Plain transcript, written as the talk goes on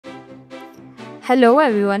Hello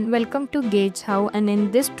everyone, welcome to GaugeHow, and in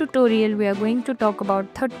this tutorial we are going to talk about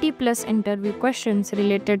 30 plus interview questions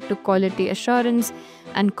related to quality assurance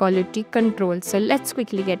and quality control. So let's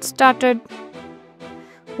quickly get started.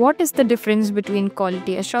 What is the difference between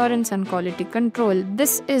quality assurance and quality control?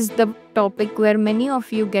 This is the topic where many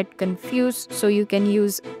of you get confused, so you can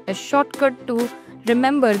use a shortcut to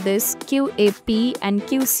remember this: QAP and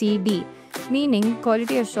QCD. Meaning,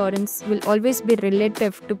 quality assurance will always be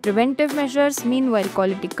relative to preventive measures, meanwhile,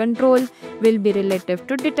 quality control will be relative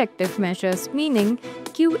to detective measures. Meaning,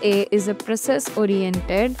 QA is a process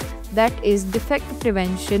oriented, that is defect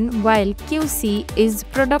prevention, while QC is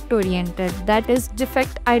product oriented, that is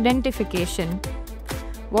defect identification.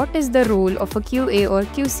 What is the role of a QA or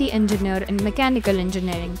QC engineer in mechanical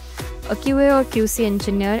engineering? A QA or QC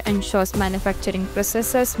engineer ensures manufacturing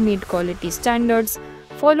processes meet quality standards,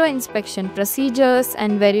 follow inspection procedures,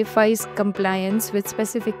 and verifies compliance with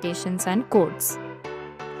specifications and codes.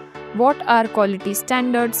 What are quality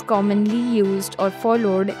standards commonly used or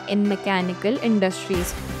followed in mechanical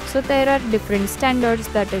industries? So there are different standards,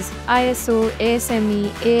 that is ISO, ASME,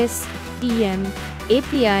 ASTM,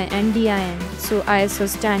 API and DIN. So ISO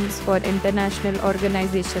stands for International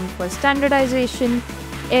Organization for Standardization,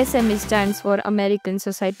 ASME stands for American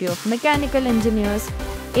Society of Mechanical Engineers,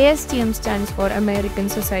 ASTM stands for American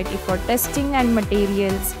Society for Testing and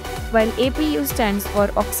Materials, while APU stands for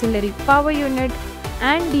Auxiliary Power Unit,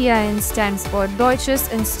 and DIN stands for Deutsches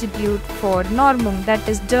Institut for Normung, that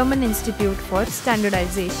is German Institute for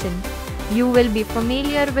Standardization. You will be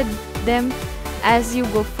familiar with them as you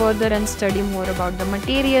go further and study more about the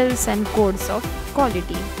materials and codes of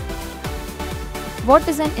quality. What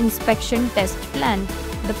is an inspection test plan?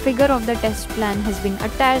 The figure of the test plan has been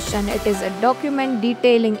attached, and it is a document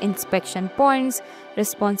detailing inspection points,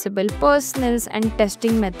 responsible personnel, and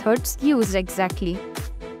testing methods used exactly.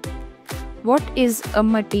 What is a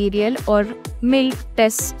material or mill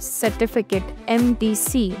test certificate,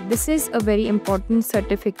 MTC? This is a very important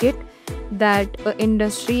certificate that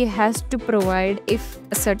industry has to provide if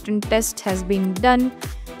a certain test has been done.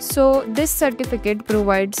 So this certificate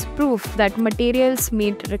provides proof that materials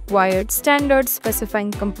meet required standards specifying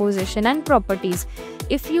composition and properties.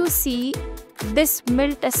 If you see, this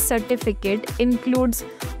mill test certificate includes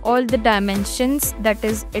all the dimensions, that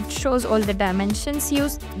is, it shows all the dimensions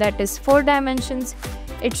used, that is 4 dimensions.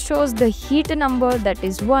 It shows the heat number, that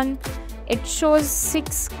is 1. It shows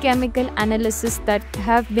 6 chemical analysis that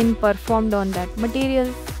have been performed on that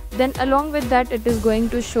material. Then along with that, it is going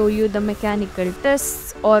to show you the mechanical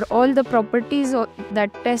tests or all the properties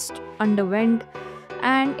that test underwent,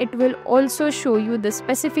 and it will also show you the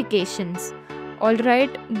specifications.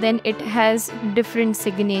 Alright, then it has different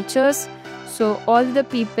signatures, so all the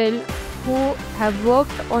people who have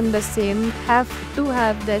worked on the same have to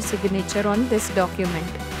have their signature on this document.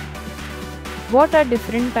 What are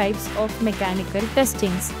different types of mechanical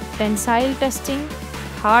testings? Tensile testing,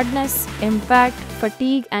 hardness, impact,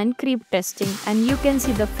 fatigue and creep testing, and you can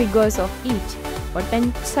see the figures of each. For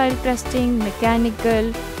tensile testing,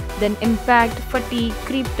 mechanical, then impact, fatigue,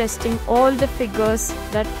 creep testing, all the figures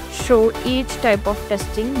that show each type of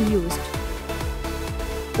testing used.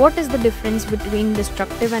 What is the difference between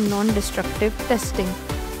destructive and non-destructive testing?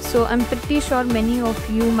 So I'm pretty sure many of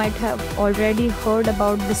you might have already heard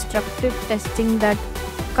about destructive testing that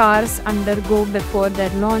cars undergo before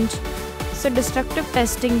their launch. So destructive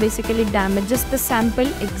testing basically damages the sample,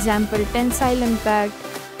 example tensile impact,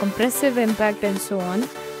 compressive impact and so on,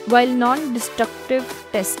 while non-destructive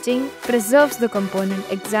testing preserves the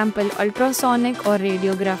component, example ultrasonic or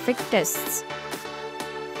radiographic tests.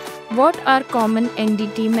 What are common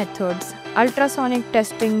NDT methods? Ultrasonic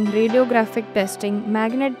testing, radiographic testing,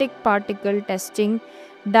 magnetic particle testing,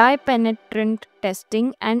 dye penetrant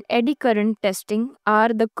testing and eddy current testing are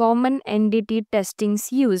the common NDT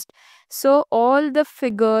testings used. So all the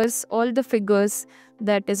figures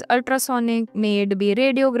that is ultrasonic, may it be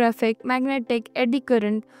radiographic, magnetic, eddy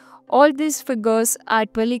current, all these figures are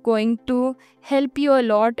actually going to help you a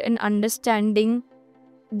lot in understanding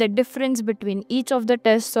the difference between each of the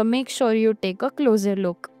tests, so make sure you take a closer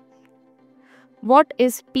look. What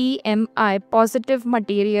is PMI, positive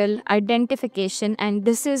material identification? And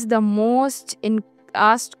this is the most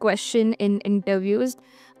asked question in interviews.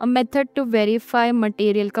 A method to verify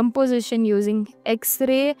material composition using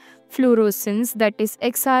X-ray fluorescence, that is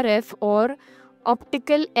XRF, or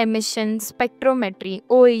optical emission spectrometry,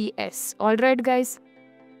 OES. Alright guys.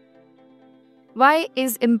 Why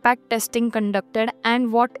is impact testing conducted,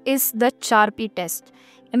 and what is the CHARPY test?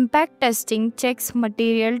 Impact testing checks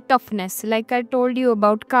material toughness, like I told you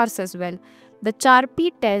about cars as well. The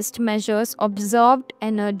Charpy test measures absorbed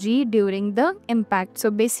energy during the impact.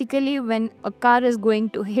 So basically, when a car is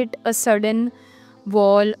going to hit a sudden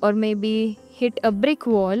wall or maybe hit a brick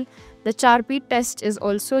wall, the Charpy test is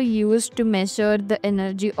also used to measure the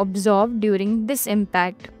energy absorbed during this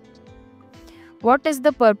impact. What is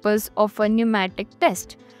the purpose of a pneumatic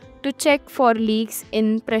test? To check for leaks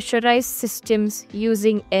in pressurized systems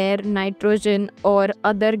using air, nitrogen, or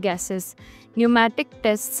other gases. Pneumatic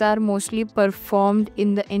tests are mostly performed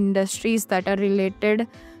in the industries that are related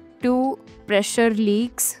to pressure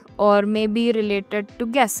leaks or maybe related to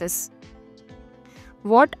gases.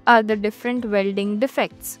 What are the different welding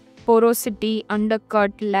defects? Porosity,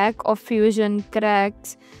 undercut, lack of fusion,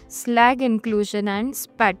 cracks, slag inclusion and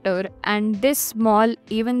spatter. And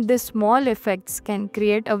even this small effects can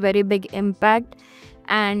create a very big impact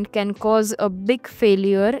and can cause a big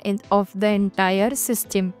failure of the entire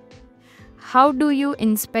system. How do you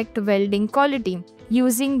inspect welding quality?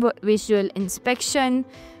 Using visual inspection,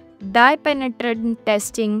 dye penetrant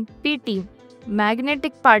testing, PT,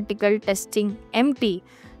 magnetic particle testing, MT,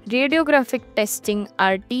 radiographic testing,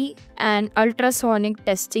 RT, and ultrasonic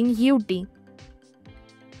testing, UT.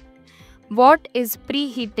 What is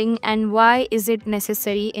preheating and why is it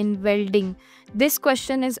necessary in welding? This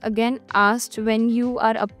question is again asked when you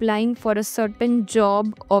are applying for a certain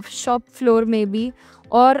job of shop floor maybe,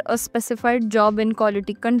 or a specified job in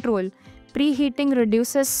quality control. Preheating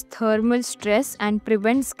reduces thermal stress and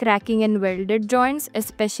prevents cracking in welded joints,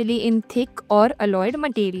 especially in thick or alloyed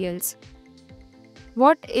materials.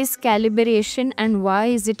 What is calibration and why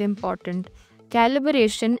is it important?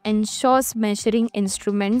 Calibration ensures measuring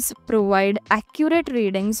instruments provide accurate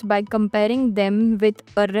readings by comparing them with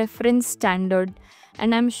a reference standard.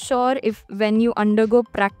 And I'm sure if when you undergo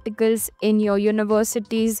practicals in your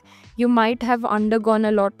universities, you might have undergone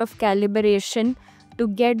a lot of calibration to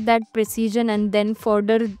get that precision and then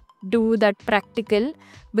further do that practical,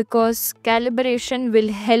 because calibration will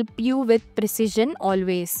help you with precision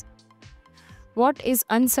always. What is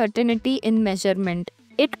uncertainty in measurement?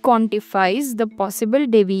 It quantifies the possible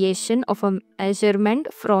deviation of a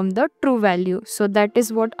measurement from the true value. So that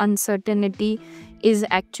is what uncertainty is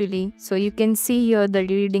actually. So you can see here the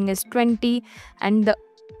reading is 20 and the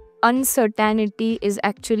uncertainty is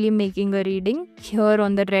actually making a reading here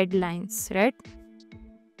on the red lines, right?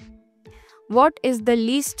 What is the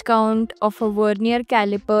least count of a vernier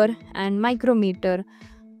caliper and micrometer?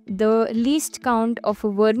 The least count of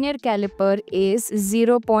a vernier caliper is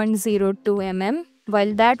 0.02 mm,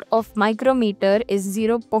 while that of micrometer is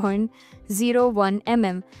 0.01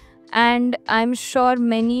 mm. And I'm sure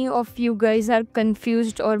many of you guys are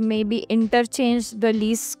confused or maybe interchanged the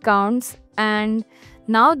least counts, and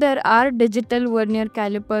now there are digital vernier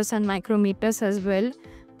calipers and micrometers as well.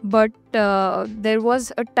 But there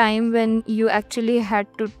was a time when you actually had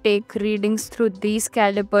to take readings through these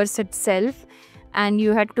calipers itself and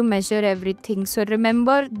you had to measure everything. So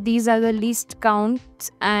remember, these are the least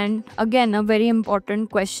counts, and again a very important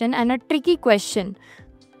question and a tricky question.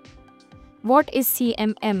 What is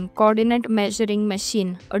CMM? Coordinate Measuring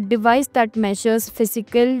Machine. A device that measures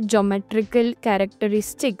physical geometrical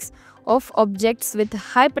characteristics of objects with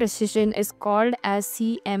high precision is called as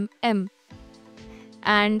CMM.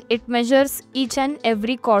 And it measures each and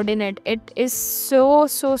every coordinate. It is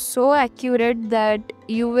so accurate that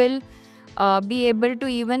you will be able to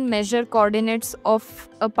even measure coordinates of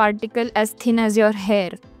a particle as thin as your hair.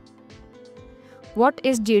 What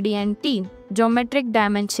is GD&T? Geometric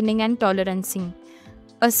Dimensioning and Tolerancing.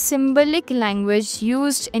 A symbolic language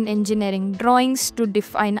used in engineering drawings to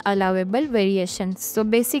define allowable variations. So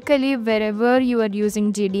basically, wherever you are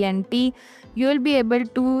using GD&T, you will be able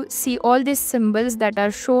to see all these symbols that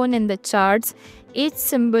are shown in the charts. Each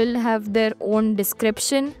symbol have their own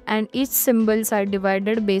description and each symbols are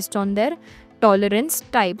divided based on their tolerance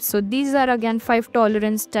types. So these are again 5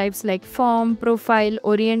 tolerance types like form, profile,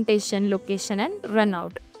 orientation, location and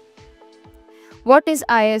runout. What is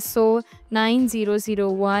ISO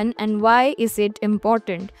 9001 and why is it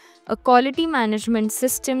important? A quality management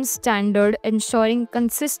system standard ensuring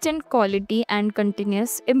consistent quality and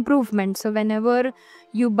continuous improvement. So whenever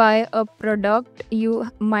you buy a product, you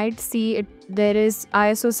might see it, there is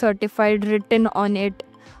ISO certified written on it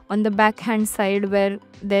on the backhand side, where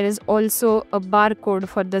there is also a barcode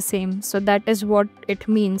for the same. So that is what it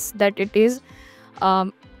means, that it is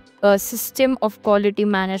a system of quality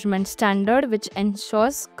management standard which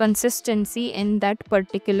ensures consistency in that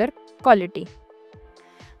particular quality.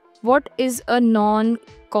 What is a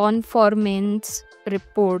non-conformance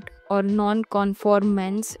report or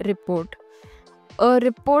non-conformance report? a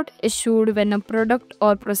report issued when a product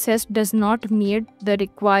or process does not meet the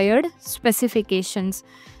required specifications.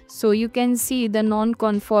 So you can see the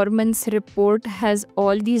non-conformance report has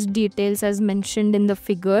all these details as mentioned in the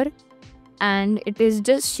figure, and it is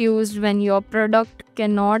just used when your product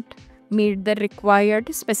cannot meet the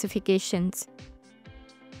required specifications.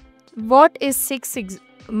 What is Six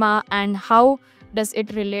Sigma and how does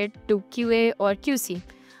it relate to QA or QC?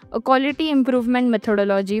 A quality improvement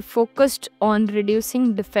methodology focused on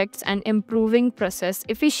reducing defects and improving process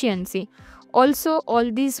efficiency. Also,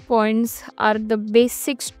 all these points are the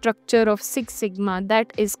basic structure of Six Sigma,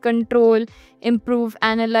 that is control, improve,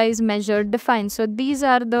 analyze, measure, define. So, these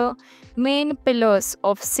are the main pillars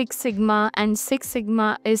of Six Sigma, and Six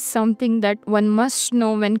Sigma is something that one must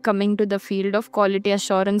know when coming to the field of quality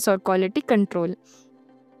assurance or quality control.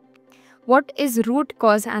 What is root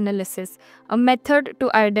cause analysis? A method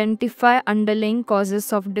to identify underlying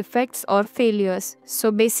causes of defects or failures.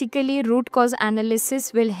 So basically, root cause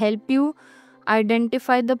analysis will help you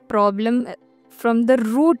identify the problem from the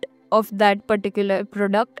root of that particular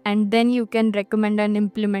product, and then you can recommend and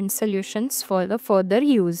implement solutions for the further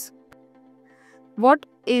use. What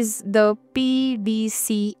is the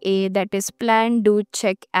PDCA, that is Plan, Do,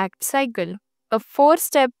 Check, Act cycle? A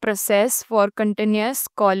 4-step process for continuous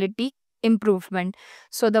quality improvement.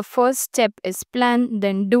 So the first step is plan,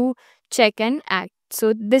 then do, check and act.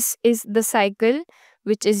 So this is the cycle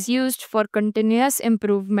which is used for continuous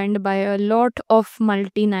improvement by a lot of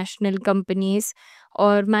multinational companies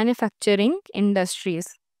or manufacturing industries.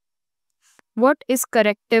 What is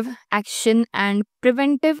corrective action and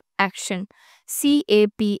preventive action?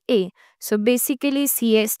 CAPA. So basically,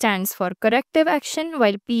 CA stands for corrective action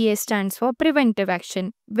while PA stands for preventive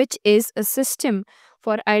action, which is a system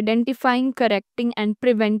for identifying, correcting, and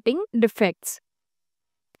preventing defects.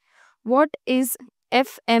 What is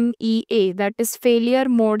FMEA? That is failure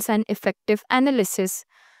modes and effective analysis.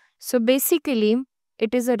 So basically,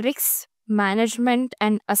 it is a risk management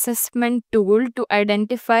and assessment tool to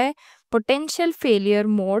identify potential failure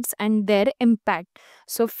modes and their impact.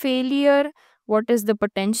 So failure, what is the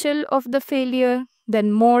potential of the failure?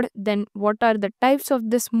 Then mode, then what are the types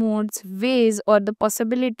of this modes, ways or the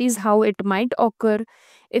possibilities how it might occur.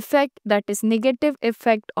 Effect, that is negative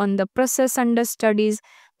effect on the process under studies.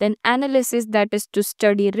 Then analysis, that is to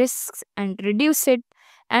study risks and reduce it.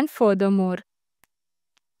 And furthermore,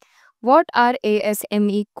 what are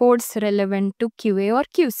ASME codes relevant to QA or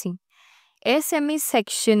QC? ASME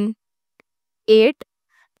Section 8,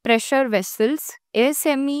 pressure vessels,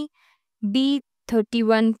 ASME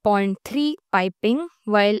B31.3, piping,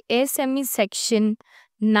 while ASME Section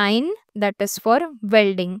 9, that is for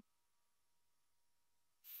welding.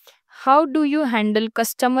 How do you handle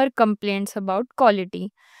customer complaints about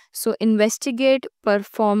quality? So investigate,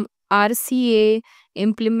 perform RCA,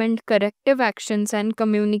 implement corrective actions and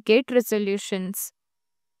communicate resolutions.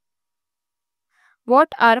 What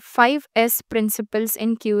are 5S principles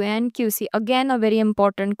in QA and QC? Again, a very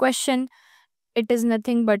important question. It is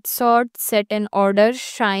nothing but sort, set in order,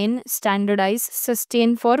 shine, standardize,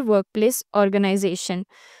 sustain for workplace organization.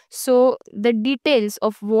 So the details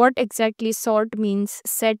of what exactly sort means,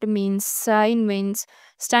 set means, shine means,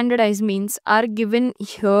 standardize means are given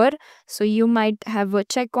here. So you might have a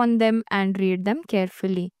check on them and read them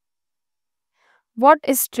carefully. What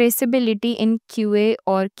is traceability in QA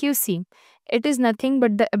or QC? It is nothing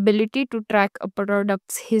but the ability to track a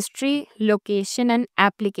product's history, location, and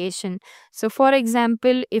application. So, for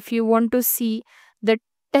example, if you want to see the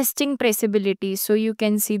testing traceability, so you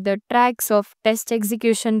can see the tracks of test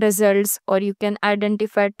execution results, or you can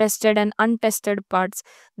identify tested and untested parts.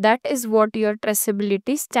 That is what your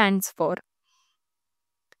traceability stands for.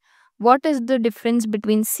 What is the difference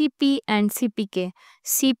between CP and CPK?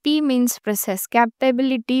 CP means process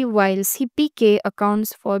capability while CPK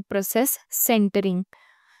accounts for process centering.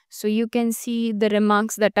 So you can see the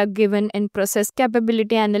remarks that are given in process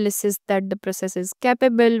capability analysis, that the process is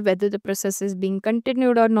capable, whether the process is being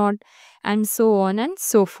continued or not, and so on and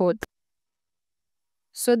so forth.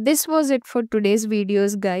 So this was it for today's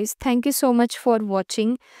videos, guys. Thank you so much for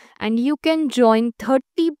watching, and you can join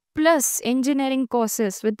 30 plus engineering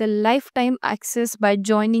courses with a lifetime access by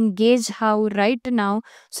joining GaugeHow right now.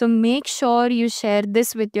 So make sure you share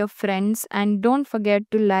this with your friends and don't forget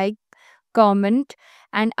to like, comment,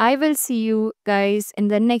 and I will see you guys in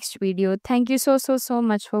the next video. Thank you so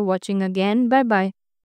much for watching again. Bye bye.